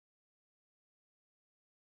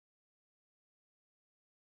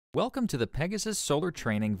Welcome to the Pegasus solar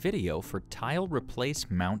training video for tile replace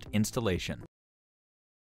mount installation.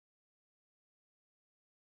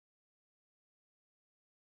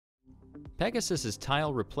 Pegasus's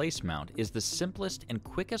tile replace mount is the simplest and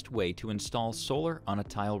quickest way to install solar on a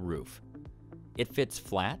tile roof. It fits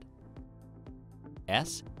flat,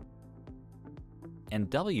 S, and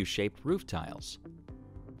W-shaped roof tiles.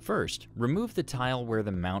 First, remove the tile where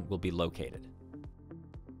the mount will be located.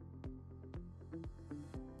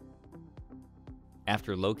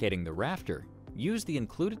 After locating the rafter, use the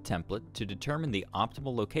included template to determine the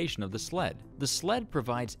optimal location of the sled. The sled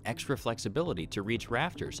provides extra flexibility to reach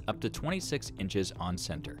rafters up to 26 inches on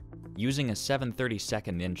center. Using a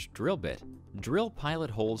 7/32 inch drill bit, drill pilot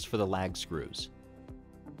holes for the lag screws.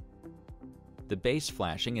 The base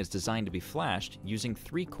flashing is designed to be flashed using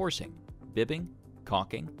 3 coursing, bibbing,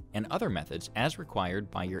 caulking, and other methods as required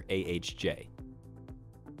by your AHJ.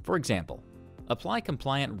 For example, apply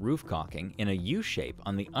compliant roof caulking in a U shape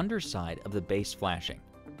on the underside of the base flashing.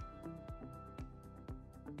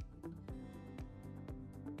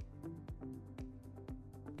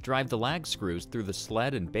 Drive the lag screws through the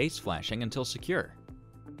sled and base flashing until secure.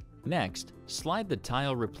 Next, slide the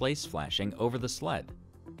tile replace flashing over the sled.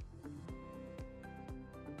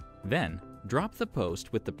 Then, drop the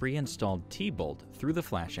post with the pre-installed T-bolt through the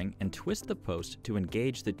flashing and twist the post to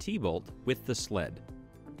engage the T-bolt with the sled.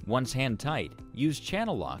 Once hand tight, use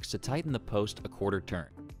channel locks to tighten the post a quarter turn.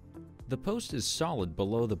 The post is solid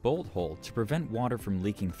below the bolt hole to prevent water from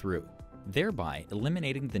leaking through, thereby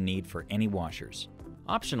eliminating the need for any washers.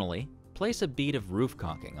 Optionally, place a bead of roof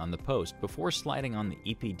caulking on the post before sliding on the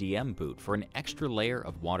EPDM boot for an extra layer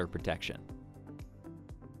of water protection.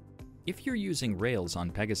 If you're using rails on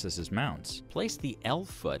Pegasus's mounts, place the L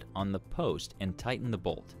foot on the post and tighten the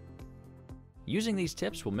bolt. Using these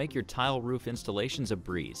tips will make your tile roof installations a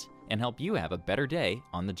breeze and help you have a better day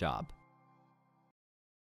on the job.